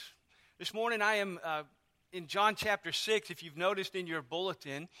This morning I am in John chapter 6, if you've noticed in your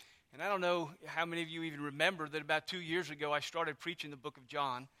bulletin, and I don't know how many of you even remember that about 2 years ago I started preaching the book of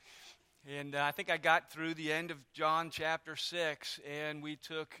John, and I think I got through the end of John chapter 6, and we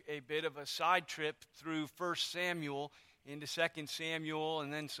took a bit of a side trip through 1 Samuel into 2 Samuel,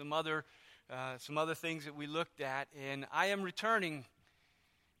 and then some other things that we looked at, and I am returning,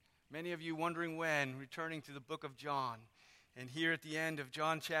 many of you wondering when, returning to the book of John. And here at the end of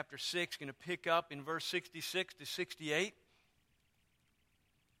John chapter 6, going to pick up in verse 66 to 68.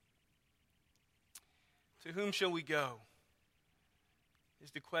 To whom shall we go?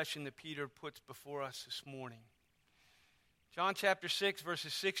 Is the question that Peter puts before us this morning. John chapter 6,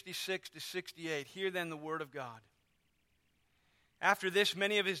 verses 66 to 68. Hear then the word of God. After this,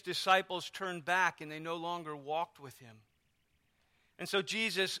 many of his disciples turned back, and they no longer walked with him. And so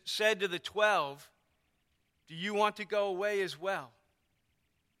Jesus said to the 12, "Do you want to go away as well?"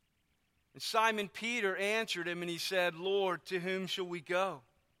 And Simon Peter answered him, and he said, "Lord, to whom shall we go?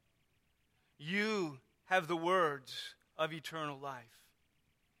 You have the words of eternal life.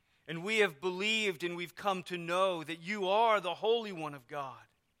 And we have believed and we've come to know that you are the Holy One of God."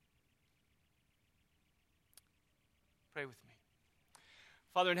 Pray with me.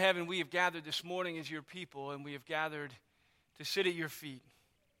 Father in heaven, we have gathered this morning as your people, and we have gathered to sit at your feet.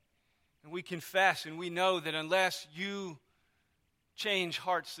 And we confess and we know that unless you change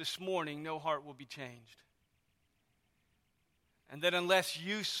hearts this morning, no heart will be changed. And that unless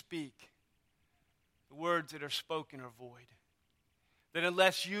you speak, the words that are spoken are void. That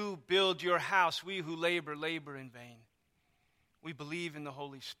unless you build your house, we who labor in vain. We believe in the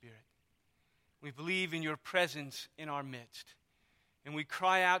Holy Spirit. We believe in your presence in our midst. And we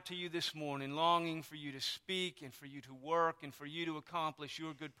cry out to you this morning, longing for you to speak and for you to work and for you to accomplish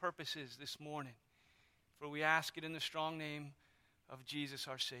your good purposes this morning. For we ask it in the strong name of Jesus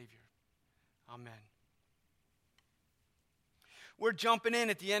our Savior. Amen. We're jumping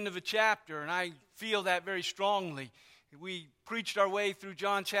in at the end of a chapter, and I feel that very strongly. We preached our way through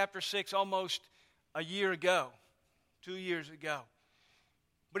John chapter 6 almost a year ago, 2 years ago.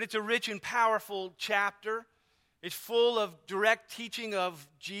 But it's a rich and powerful chapter. It's full of direct teaching of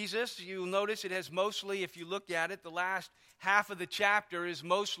Jesus. You'll notice it has mostly, if you look at it, the last half of the chapter is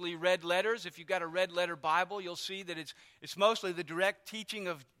mostly red letters. If you've got a red letter Bible, you'll see that it's mostly the direct teaching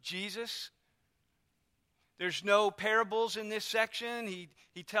of Jesus. There's no parables in this section.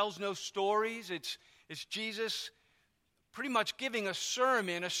 He tells no stories. It's Jesus pretty much giving a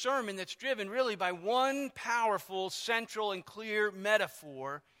sermon that's driven really by one powerful, central, and clear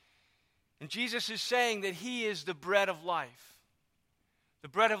metaphor. And Jesus is saying that he is the bread of life. The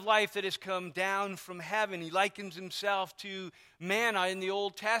bread of life that has come down from heaven. He likens himself to manna in the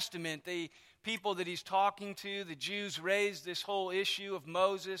Old Testament. The people that he's talking to, the Jews, raised this whole issue of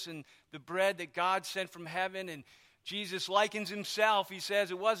Moses and the bread that God sent from heaven. And Jesus likens himself. He says,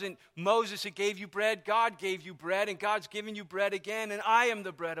 it wasn't Moses that gave you bread. God gave you bread, and God's given you bread again. And I am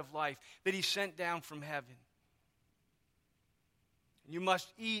the bread of life that he sent down from heaven. You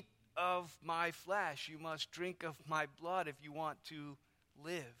must eat of my flesh. You must drink of my blood if you want to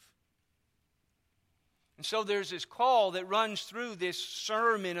live. And so there's this call that runs through this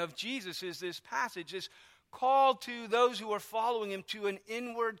sermon of Jesus, is this passage, this call to those who are following him to an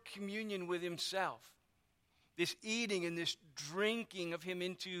inward communion with himself. This eating and this drinking of him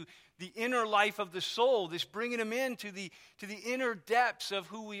into the inner life of the soul, this bringing him into the inner depths of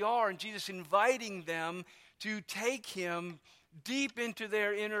who we are, and Jesus inviting them to take him deep into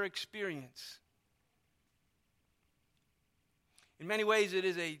their inner experience. In many ways, it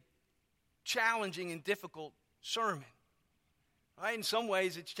is a challenging and difficult sermon. Right? In some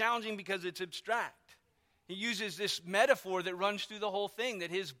ways, it's challenging because it's abstract. He uses this metaphor that runs through the whole thing,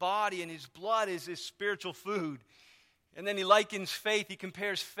 that his body and his blood is this spiritual food. And then he likens faith, he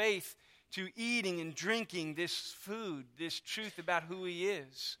compares faith to eating and drinking this food, this truth about who he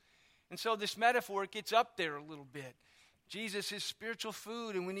is. And so this metaphor, it gets up there a little bit. Jesus is spiritual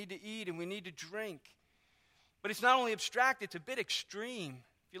food, and we need to eat and we need to drink. But it's not only abstract, it's a bit extreme.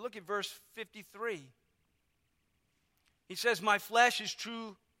 If you look at verse 53, he says, "My flesh is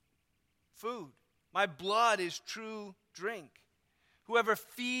true food. My blood is true drink. Whoever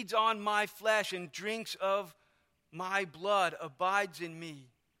feeds on my flesh and drinks of my blood abides in me,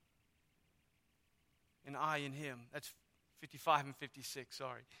 and I in him." That's 55 and 56,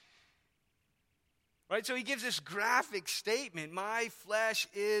 sorry. Right, so he gives this graphic statement. My flesh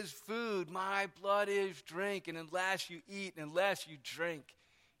is food, my blood is drink, and unless you eat and unless you drink,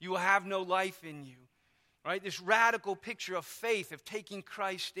 you will have no life in you. Right, this radical picture of faith, of taking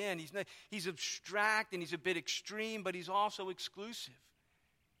Christ in. He's abstract and he's a bit extreme, but he's also exclusive.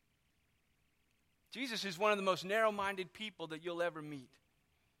 Jesus is one of the most narrow-minded people that you'll ever meet.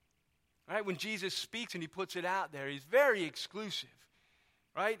 Right? When Jesus speaks and he puts it out there, he's very exclusive.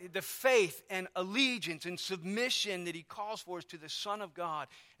 Right? The faith and allegiance and submission that he calls for is to the Son of God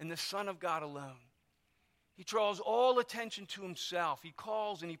and the Son of God alone. He draws all attention to himself. He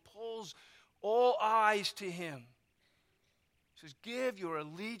calls and he pulls all eyes to him. He says, give your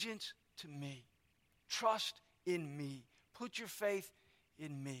allegiance to me. Trust in me. Put your faith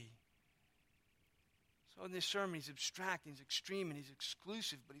in me. So in this sermon, he's abstract, he's extreme, and he's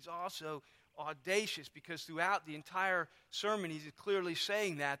exclusive, but he's also audacious, because throughout the entire sermon, he's clearly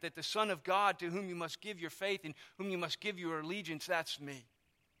saying that the Son of God, to whom you must give your faith and whom you must give your allegiance, that's me.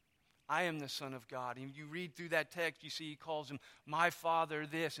 I am the Son of God. And you read through that text, you see he calls him my Father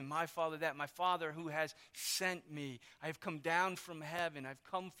this and my Father that, my Father who has sent me. I have come down from heaven. I've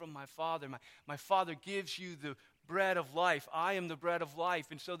come from my Father. My Father gives you the bread of life. I am the bread of life.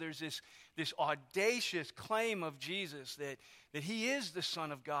 And so there's this audacious claim of Jesus that he is the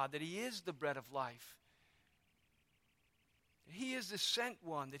Son of God, that he is the bread of life. That he is the sent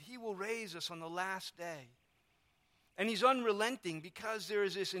one, that he will raise us on the last day. And he's unrelenting, because there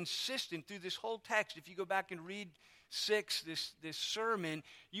is this insistence through this whole text. If you go back and read 6, this sermon,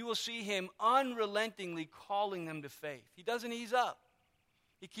 you will see him unrelentingly calling them to faith. He doesn't ease up.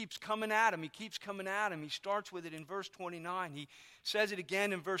 He keeps coming at him. He keeps coming at him. He starts with it in verse 29. He says it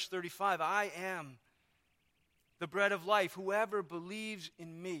again in verse 35. I am the bread of life. Whoever believes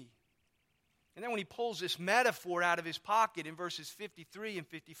in me. And then when he pulls this metaphor out of his pocket in verses 53 and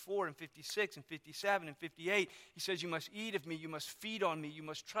 54 and 56 and 57 and 58, he says, you must eat of me, you must feed on me, you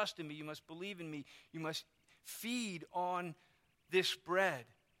must trust in me, you must believe in me, you must feed on this bread.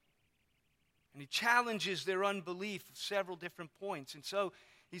 And he challenges their unbelief at several different points. And so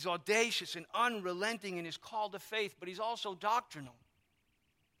he's audacious and unrelenting in his call to faith, but he's also doctrinal.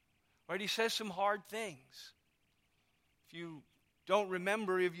 Right? He says some hard things. If you don't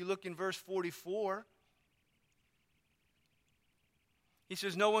remember, if you look in verse 44, he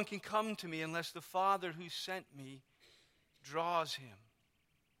says, no one can come to me unless the Father who sent me draws him.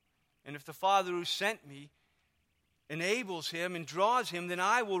 And if the Father who sent me enables him and draws him, then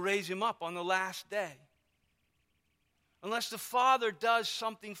I will raise him up on the last day. Unless the Father does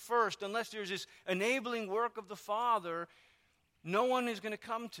something first, unless there's this enabling work of the Father, no one is going to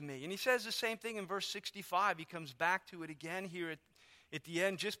come to me. And he says the same thing in verse 65. He comes back to it again here at the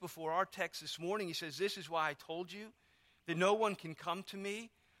end, just before our text this morning. He says, this is why I told you that no one can come to me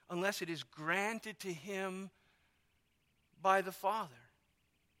unless it is granted to him by the Father.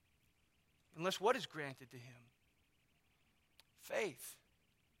 Unless what is granted to him? Faith.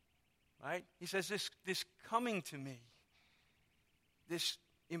 Right? He says this coming to me, this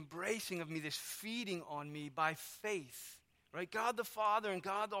embracing of me, this feeding on me by faith. Right? God the Father and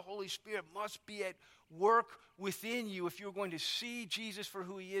God the Holy Spirit must be at work within you if you're going to see Jesus for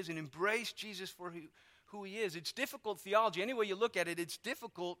who he is and embrace Jesus for who he is. It's difficult theology. Any way you look at it, it's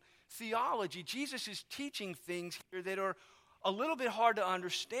difficult theology. Jesus is teaching things here that are a little bit hard to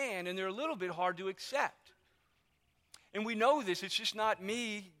understand, and they're a little bit hard to accept. And we know this. It's just not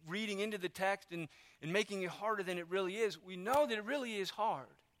me reading into the text and making it harder than it really is. We know that it really is hard.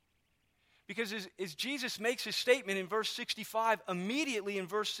 Because as Jesus makes his statement in verse 65, immediately in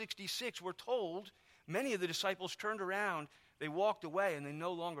verse 66, we're told many of the disciples turned around, they walked away, and they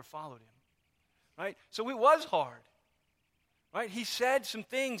no longer followed him. Right? So it was hard. Right? He said some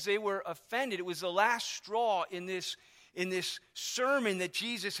things, they were offended. It was the last straw in this sermon that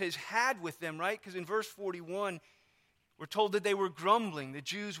Jesus has had with them, right? Because in verse 41, we're told that they were grumbling. The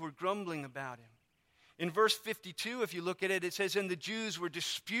Jews were grumbling about him. In verse 52, if you look at it, it says, and the Jews were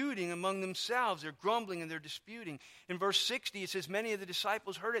disputing among themselves. They're grumbling and they're disputing. In verse 60, it says, many of the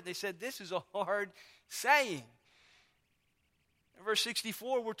disciples heard it. They said, this is a hard saying. In verse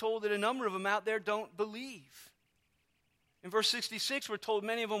 64, we're told that a number of them out there don't believe. In verse 66, we're told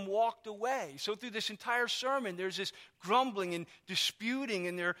many of them walked away. So through this entire sermon, there's this grumbling and disputing,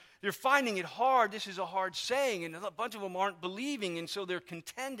 and they're finding it hard. This is a hard saying, and a bunch of them aren't believing, and so they're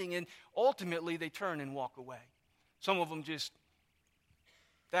contending, and ultimately they turn and walk away. Some of them just,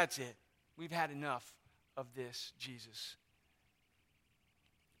 that's it. We've had enough of this, Jesus.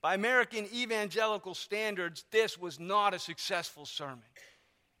 By American evangelical standards, this was not a successful sermon.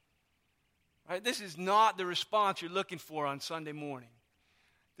 Right? This is not the response you're looking for on Sunday morning.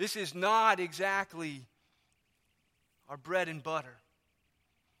 This is not exactly our bread and butter.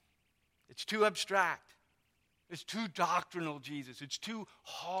 It's too abstract. It's too doctrinal, Jesus. It's too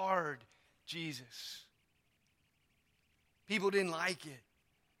hard, Jesus. People didn't like it.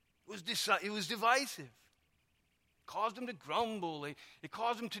 It was divisive. caused them to grumble. It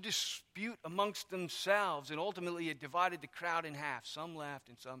caused them to dispute amongst themselves. And ultimately, it divided the crowd in half. Some left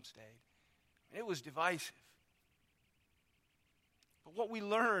and some stayed. It was divisive. But what we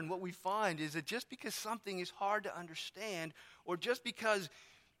learn, what we find, is that just because something is hard to understand, or just because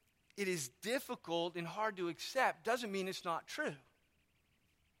it is difficult and hard to accept, doesn't mean it's not true.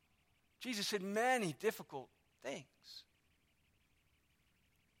 Jesus said many difficult things.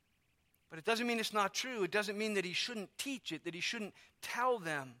 But it doesn't mean it's not true. It doesn't mean that he shouldn't teach it, that he shouldn't tell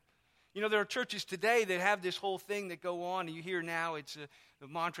them. You know, there are churches today that have this whole thing that go on, and you hear now it's the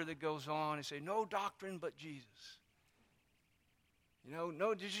mantra that goes on and say, no doctrine but Jesus. You know,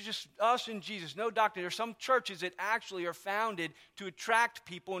 no, this is just us and Jesus, no doctrine. There are some churches that actually are founded to attract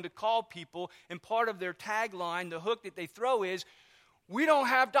people and to call people, and part of their tagline, the hook that they throw is, we don't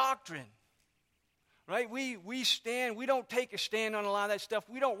have doctrine. Right? We don't take a stand on a lot of that stuff.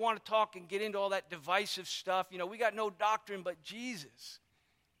 We don't want to talk and get into all that divisive stuff. You know, we got no doctrine but Jesus.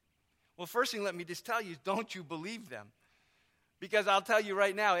 Well, first thing let me just tell you is don't you believe them. Because I'll tell you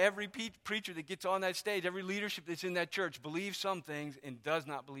right now, every preacher that gets on that stage, every leadership that's in that church believes some things and does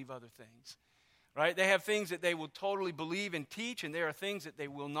not believe other things. Right? They have things that they will totally believe and teach, and there are things that they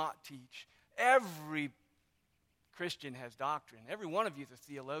will not teach. Every Christian has doctrine. Every one of you is a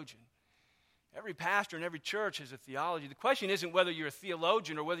theologian. Every pastor in every church has a theology. The question isn't whether you're a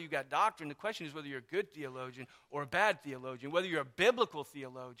theologian or whether you got doctrine. The question is whether you're a good theologian or a bad theologian, whether you're a biblical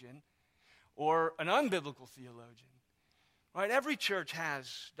theologian or an unbiblical theologian. Right? Every church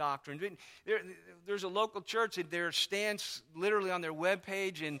has doctrine. There's a local church that there stands literally on their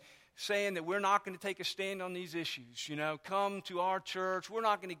webpage and saying that we're not going to take a stand on these issues. You know, come to our church. We're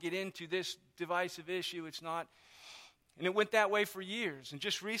not going to get into this divisive issue. It's not. And it went that way for years. And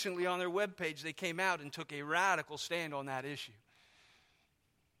just recently on their webpage, they came out and took a radical stand on that issue.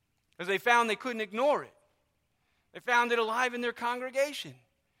 Because they found they couldn't ignore it. They found it alive in their congregation.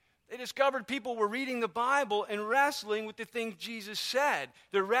 They discovered people were reading the Bible and wrestling with the things Jesus said.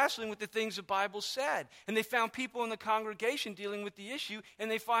 They're wrestling with the things the Bible said. And they found people in the congregation dealing with the issue,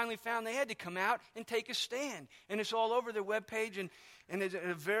 and they finally found they had to come out and take a stand. And it's all over their webpage, and it's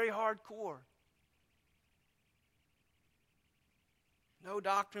very hardcore. No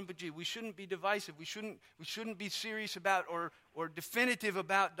doctrine but Jesus. We shouldn't be divisive. We shouldn't be serious about or definitive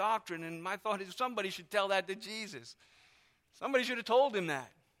about doctrine. And my thought is somebody should tell that to Jesus. Somebody should have told him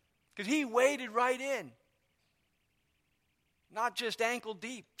that. Because he waded right in. Not just ankle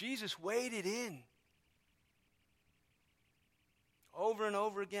deep. Jesus waded in. Over and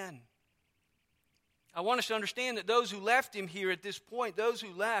over again. I want us to understand that those who left him here at this point, those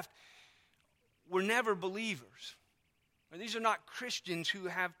who left, were never believers. These are not Christians who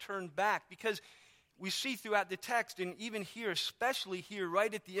have turned back, because we see throughout the text, and even here, especially here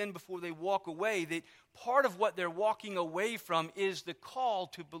right at the end before they walk away, that part of what they're walking away from is the call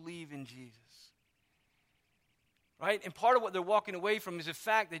to believe in Jesus. Right? And part of what they're walking away from is the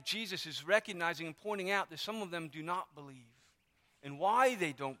fact that Jesus is recognizing and pointing out that some of them do not believe, and why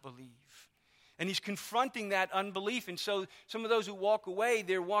they don't believe. And he's confronting that unbelief. And so some of those who walk away,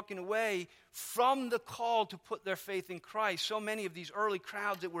 they're walking away from the call to put their faith in Christ. So many of these early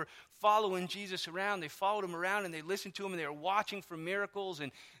crowds that were following Jesus around, they followed him around and they listened to him and they were watching for miracles.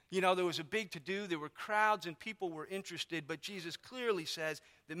 And, you know, there was a big to-do. There were crowds and people were interested. But Jesus clearly says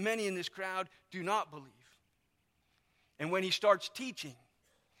that many in this crowd do not believe. And when he starts teaching,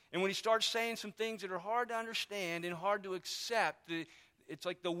 and when he starts saying some things that are hard to understand and hard to accept, it's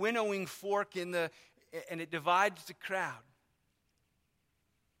like the winnowing fork and it divides the crowd.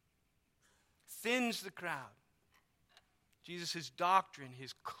 Thins the crowd. Jesus' doctrine,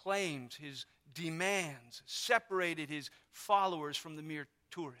 his claims, his demands separated his followers from the mere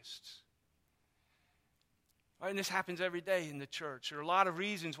tourists. Right, and this happens every day in the church. There are a lot of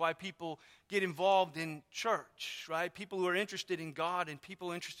reasons why people get involved in church, right? People who are interested in God and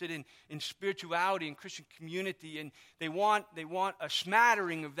people interested in spirituality and Christian community, and they want a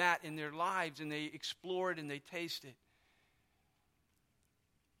smattering of that in their lives, and they explore it and they taste it.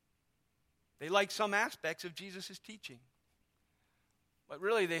 They like some aspects of Jesus' teaching, but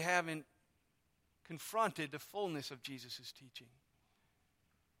really they haven't confronted the fullness of Jesus' teaching.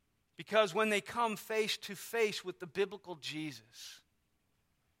 Because when they come face to face with the biblical Jesus,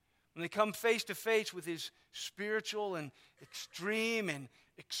 when they come face to face with his spiritual and extreme and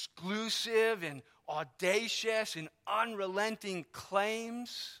exclusive and audacious and unrelenting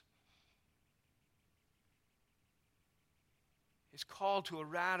claims, his call to a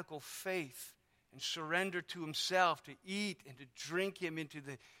radical faith and surrender to himself, to eat and to drink him into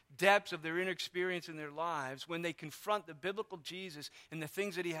the depths of their inner experience in their lives, when they confront the biblical Jesus and the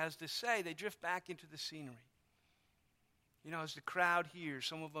things that he has to say, they drift back into the scenery. As the crowd hears,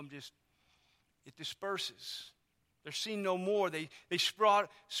 some of them it disperses. They're seen no more. They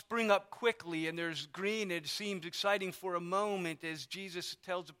spring up quickly, and there's green. It seems exciting for a moment as Jesus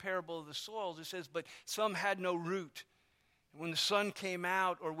tells the parable of the soils. It says, but some had no root. And when the sun came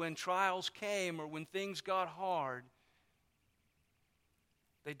out, or when trials came, or when things got hard,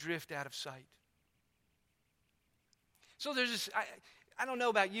 they drift out of sight. So there's this, I don't know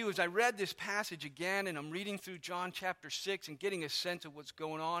about you, as I read this passage again, and I'm reading through John chapter 6 and getting a sense of what's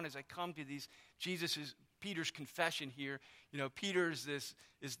going on as I come to Peter's confession here. Peter is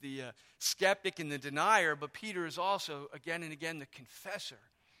the skeptic and the denier, but Peter is also, again and again, the confessor.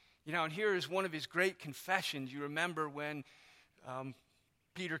 And here is one of his great confessions. You remember when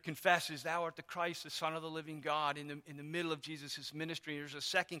Peter confesses, "Thou art the Christ, the Son of the living God," in the middle of Jesus' ministry. There's a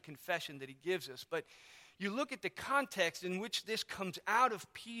second confession that he gives us. But you look at the context in which this comes out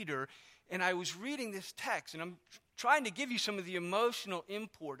of Peter, and I was reading this text, and I'm trying to give you some of the emotional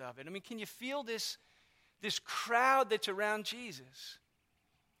import of it. Can you feel this crowd that's around Jesus?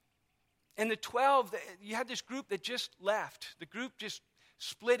 And the 12, you had this group that just left. The group just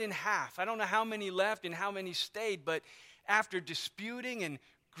split in half. I don't know how many left and how many stayed, but after disputing and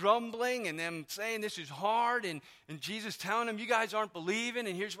grumbling and them saying this is hard and Jesus telling them, you guys aren't believing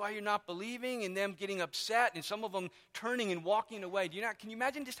and here's why you're not believing, and them getting upset and some of them turning and walking away. Can you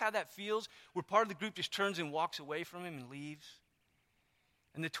imagine just how that feels, where part of the group just turns and walks away from him and leaves?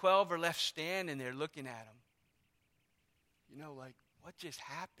 And the 12 are left standing there looking at him. Like, what just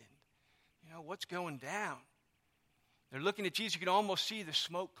happened? What's going down? They're looking at Jesus. You can almost see the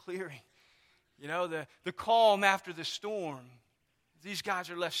smoke clearing. The calm after the storm. These guys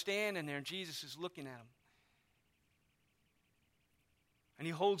are left standing there, and Jesus is looking at them. And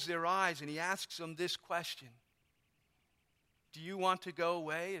he holds their eyes, and he asks them this question: do you want to go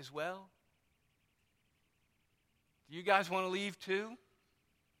away as well? Do you guys want to leave too?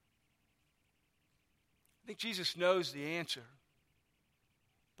 I think Jesus knows the answer,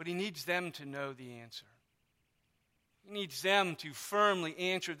 but he needs them to know the answer. He needs them to firmly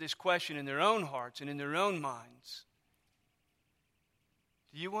answer this question in their own hearts and in their own minds.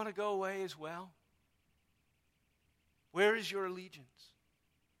 Do you want to go away as well? Where is your allegiance?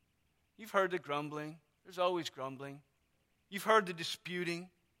 You've heard the grumbling. There's always grumbling. You've heard the disputing.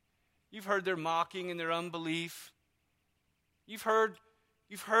 You've heard their mocking and their unbelief. You've heard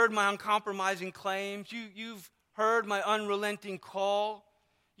my uncompromising claims. You've heard my unrelenting call.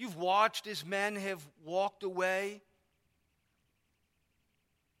 You've watched as men have walked away.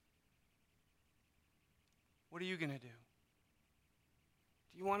 What are you going to do?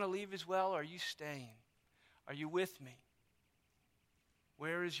 Do you want to leave as well, or are you staying? Are you with me?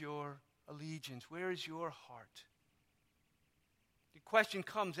 Where is your allegiance? Where is your heart? The question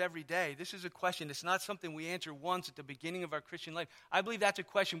comes every day. This is a question. It's not something we answer once at the beginning of our Christian life. I believe that's a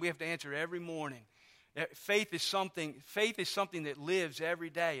question we have to answer every morning. Faith is something that lives every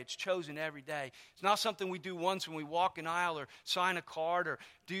day. It's chosen every day. It's not something we do once when we walk an aisle or sign a card or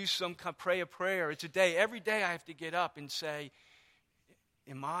do pray a prayer. It's a day. Every day I have to get up and say,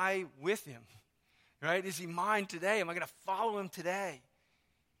 am I with him? Right? Is he mine today? Am I going to follow him today?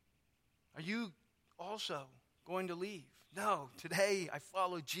 Are you also going to leave? No, today I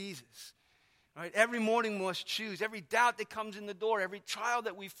follow Jesus. Right? Every morning we must choose. Every doubt that comes in the door, every trial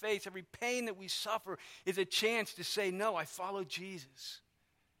that we face, every pain that we suffer is a chance to say, no, I follow Jesus.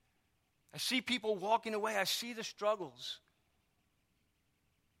 I see people walking away. I see the struggles.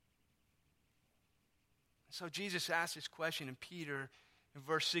 So Jesus asked this question, and Peter in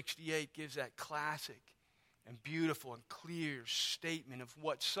verse 68 gives that classic and beautiful and clear statement of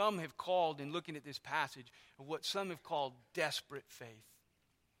what some have called, in looking at this passage, of what some have called desperate faith.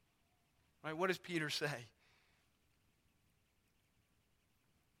 Right? What does Peter say?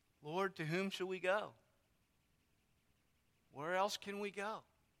 Lord, to whom shall we go? Where else can we go?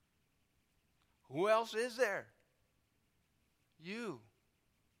 Who else is there? You.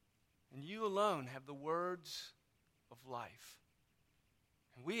 And you alone have the words of life.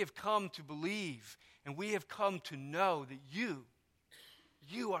 And we have come to believe, and we have come to know that you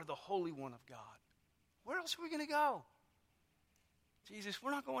are the Holy One of God. Where else are we going to go? Jesus, we're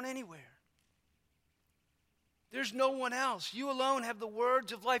not going anywhere. There's no one else. You alone have the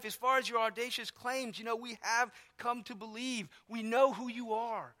words of life. As far as your audacious claims, we have come to believe. We know who you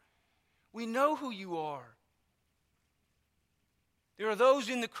are. We know who you are. There are those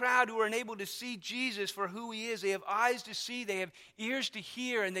in the crowd who are unable to see Jesus for who he is. They have eyes to see, they have ears to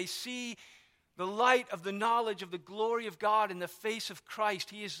hear, and they see the light of the knowledge of the glory of God in the face of Christ.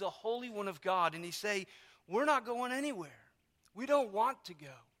 He is the Holy One of God. And they say, we're not going anywhere. We don't want to go.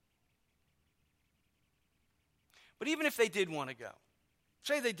 But even if they did want to go,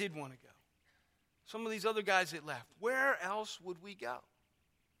 say they did want to go, some of these other guys that left, where else would we go?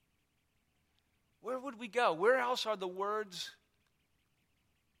 Where would we go? Where else are the words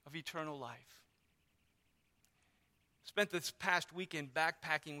of eternal life? Spent this past weekend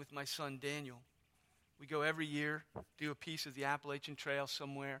backpacking with my son Daniel. We go every year, do a piece of the Appalachian Trail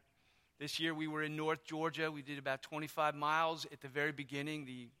somewhere. This year we were in North Georgia. We did about 25 miles at the very beginning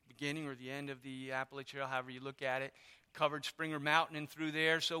or the end of the Appalachian Trail, however you look at it. Covered Springer Mountain and through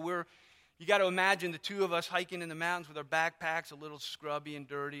there. So you got to imagine the two of us hiking in the mountains with our backpacks, a little scrubby and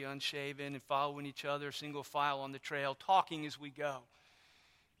dirty, unshaven, and following each other, single file on the trail, talking as we go.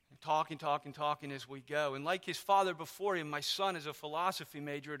 And talking as we go. And like his father before him, my son is a philosophy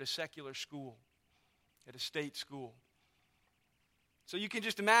major at a secular school, at a state school. So you can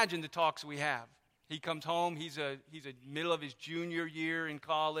just imagine the talks we have. He comes home, he's a middle of his junior year in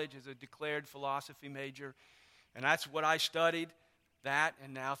college as a declared philosophy major. And that's what I studied, that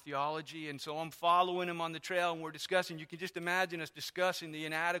and now theology. And so I'm following him on the trail and we're discussing. You can just imagine us discussing the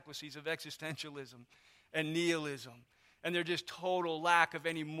inadequacies of existentialism and nihilism. And their just total lack of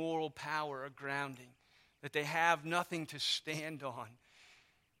any moral power or grounding. That they have nothing to stand on.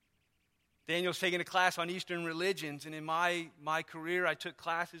 Daniel's taking a class on Eastern religions, and in my career I took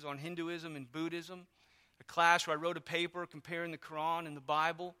classes on Hinduism and Buddhism, a class where I wrote a paper comparing the Quran and the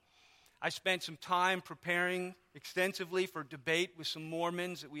Bible. I spent some time preparing extensively for debate with some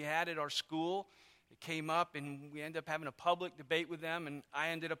Mormons that we had at our school. It came up, and we ended up having a public debate with them, and I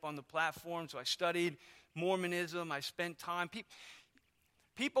ended up on the platform, so I studied Mormonism. I spent time.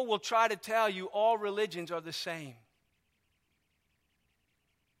 People will try to tell you all religions are the same.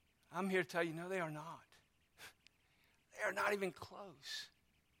 I'm here to tell you, no, they are not. They are not even close.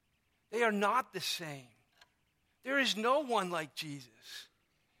 They are not the same. There is no one like Jesus.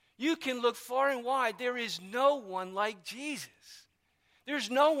 You can look far and wide. There is no one like Jesus.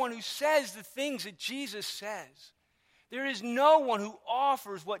 There's no one who says the things that Jesus says. There is no one who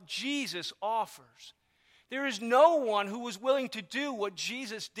offers what Jesus offers. There is no one who was willing to do what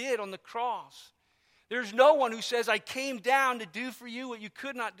Jesus did on the cross. There's no one who says, I came down to do for you what you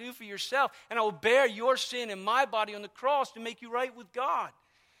could not do for yourself, and I will bear your sin in my body on the cross to make you right with God.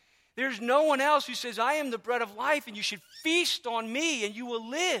 There's no one else who says, I am the bread of life, and you should feast on me, and you will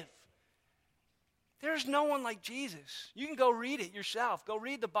live. There's no one like Jesus. You can go read it yourself. Go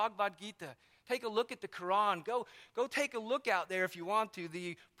read the Bhagavad Gita. Take a look at the Quran. Go take a look out there if you want to.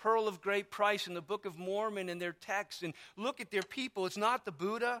 The Pearl of Great Price in the Book of Mormon and their texts. And look at their people. It's not the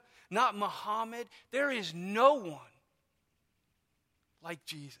Buddha, not Muhammad. There is no one like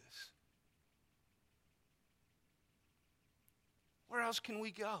Jesus. Where else can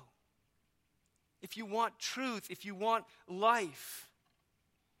we go? If you want truth, if you want life,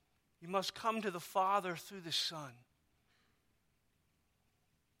 you must come to the Father through the Son.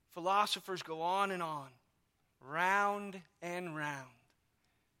 Philosophers go on, round and round.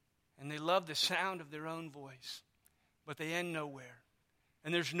 And they love the sound of their own voice, but they end nowhere.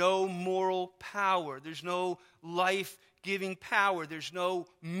 And there's no moral power. There's no life-giving power. There's no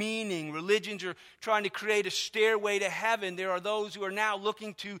meaning. Religions are trying to create a stairway to heaven. There are those who are now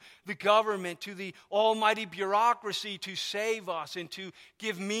looking to the government, to the almighty bureaucracy to save us and to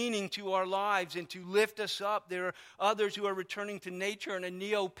give meaning to our lives and to lift us up. There are others who are returning to nature and a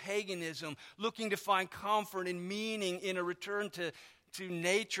neo-paganism, looking to find comfort and meaning in a return to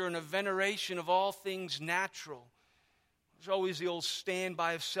nature and a veneration of all things natural. There's always the old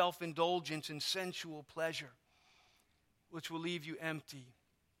standby of self-indulgence and sensual pleasure, which will leave you empty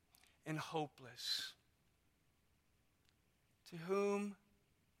and hopeless. To whom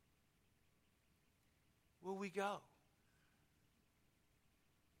will we go?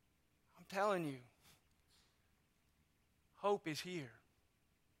 I'm telling you, hope is here.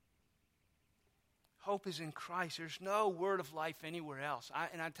 Hope is in Christ. There's no word of life anywhere else.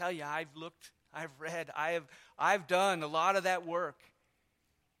 And I tell you, I've looked, I've read, I've done a lot of that work.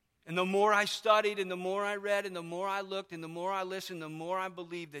 And the more I studied and the more I read and the more I looked and the more I listened, the more I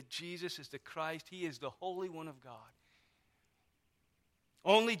believed that Jesus is the Christ. He is the Holy One of God.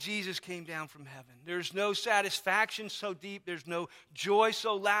 Only Jesus came down from heaven. There's no satisfaction so deep. There's no joy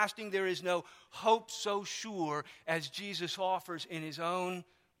so lasting. There is no hope so sure as Jesus offers in his own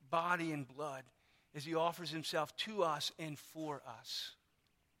body and blood, as he offers himself to us and for us.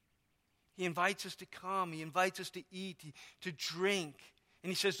 He invites us to come. He invites us to eat, to drink. And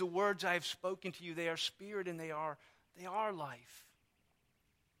he says, the words I have spoken to you, they are spirit and they are life.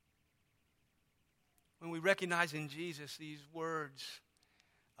 When we recognize in Jesus these words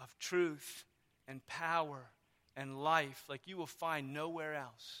of truth and power and life like you will find nowhere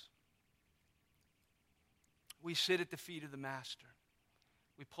else, We sit at the feet of the Master.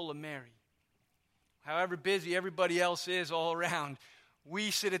 We pull a Mary. However busy everybody else is all around,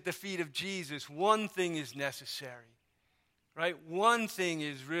 we sit at the feet of Jesus. One thing is necessary, right? One thing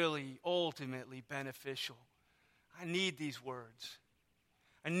is really ultimately beneficial. I need these words.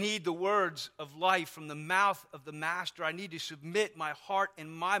 I need the words of life from the mouth of the Master. I need to submit my heart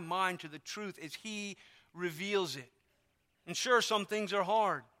and my mind to the truth as He reveals it. And sure, some things are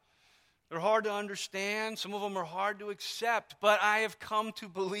hard. They're hard to understand. Some of them are hard to accept. But I have come to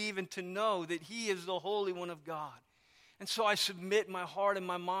believe and to know that He is the Holy One of God. And so I submit my heart and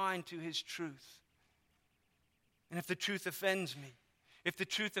my mind to His truth. And if the truth offends me, if the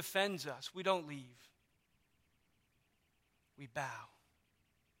truth offends us, we don't leave. We bow.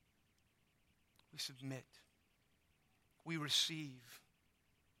 We submit. We receive.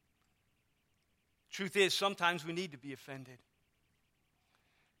 Truth is, sometimes we need to be offended.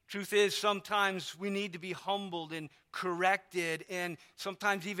 Truth is, sometimes we need to be humbled and corrected and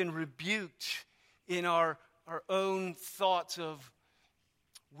sometimes even rebuked in our own thoughts of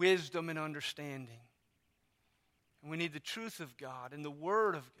wisdom and understanding. And we need the truth of God and the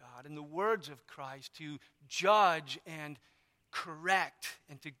Word of God and the words of Christ to judge and correct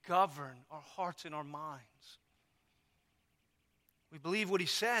and to govern our hearts and our minds. We believe what He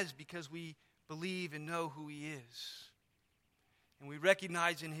says because we believe and know who He is. And we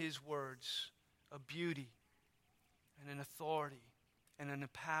recognize in His words a beauty and an authority and a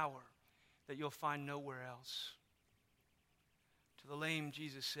power that you'll find nowhere else. To the lame,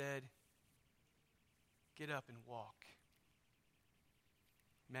 Jesus said, "Get up and walk."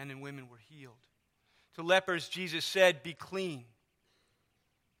 Men and women were healed. To lepers, Jesus said, "Be clean."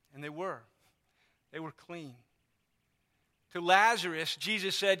 And they were. They were clean. To Lazarus,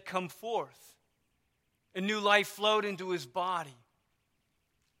 Jesus said, "Come forth." A new life flowed into his body.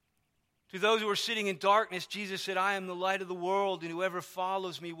 To those who are sitting in darkness, Jesus said, "I am the light of the world, and whoever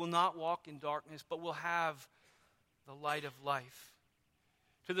follows me will not walk in darkness, but will have the light of life."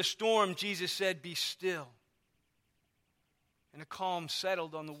 To the storm, Jesus said, "Be still." And a calm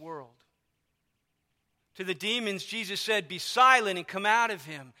settled on the world. To the demons, Jesus said, "Be silent and come out of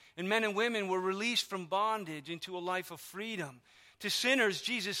him." And men and women were released from bondage into a life of freedom. To sinners,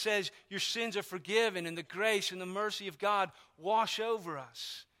 Jesus says, "Your sins are forgiven, and the grace and the mercy of God wash over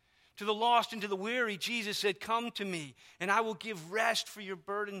us." To the lost and to the weary, Jesus said, "Come to me, and I will give rest for your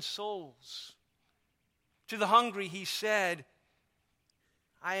burdened souls." To the hungry, He said,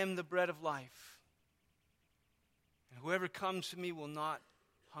 "I am the bread of life, and whoever comes to me will not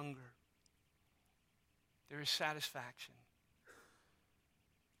hunger." There is satisfaction.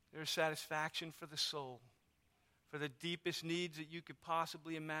 There is satisfaction for the soul, for the deepest needs that you could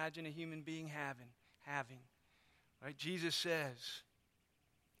possibly imagine a human being having. Right? Jesus says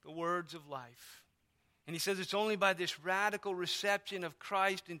the words of life. And He says it's only by this radical reception of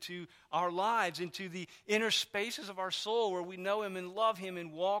Christ into our lives, into the inner spaces of our soul where we know Him and love Him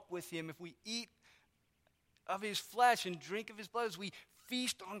and walk with Him. If we eat of His flesh and drink of His blood, as we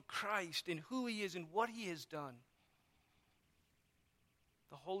feast on Christ and who He is and what He has done.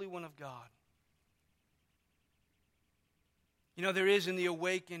 The Holy One of God. You know, there is in the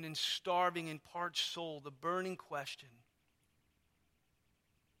awakened and starving and parched soul the burning question,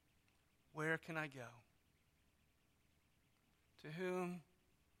 where can I go? To whom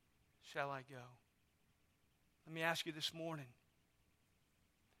shall I go? Let me ask you this morning,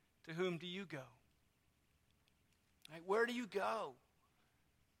 to whom do you go? Right, where do you go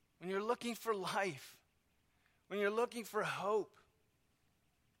when you're looking for life, when you're looking for hope?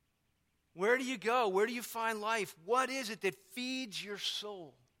 Where do you go? Where do you find life? What is it that feeds your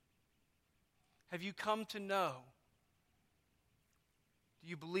soul? Have you come to know? Do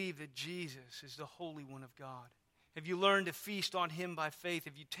you believe that Jesus is the Holy One of God? Have you learned to feast on Him by faith?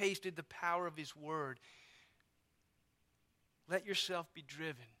 Have you tasted the power of His Word? Let yourself be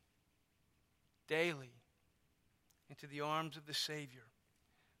driven daily into the arms of the Savior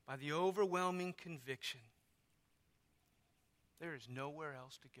by the overwhelming conviction there is nowhere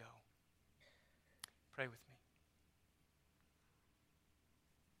else to go. Pray with me.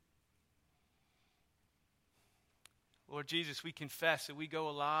 Lord Jesus, we confess that we go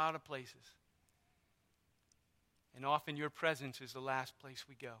a lot of places. And often your presence is the last place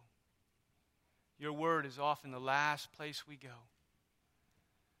we go. Your word is often the last place we go.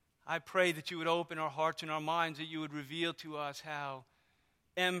 I pray that you would open our hearts and our minds, that you would reveal to us how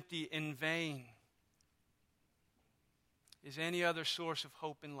empty and vain is any other source of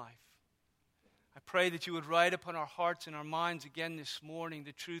hope in life. I pray that you would write upon our hearts and our minds again this morning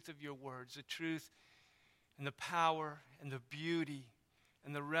the truth of your words, the truth and the power and the beauty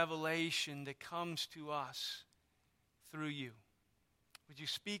and the revelation that comes to us through you. Would you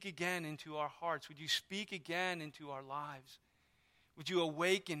speak again into our hearts? Would you speak again into our lives? Would you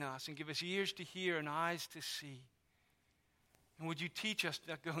awaken us and give us ears to hear and eyes to see? And would you teach us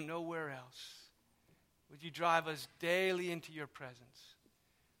to go nowhere else? Would you drive us daily into your presence?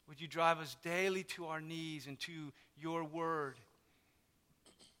 Would you drive us daily to our knees and to your word?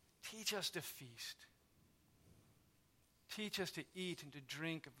 Teach us to feast. Teach us to eat and to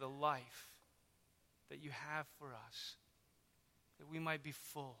drink of the life that you have for us, that we might be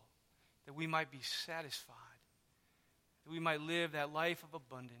full, that we might be satisfied, that we might live that life of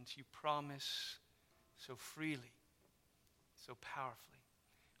abundance you promise so freely, so powerfully.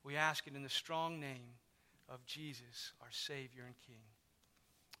 We ask it in the strong name of Jesus, our Savior and King.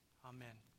 Amen.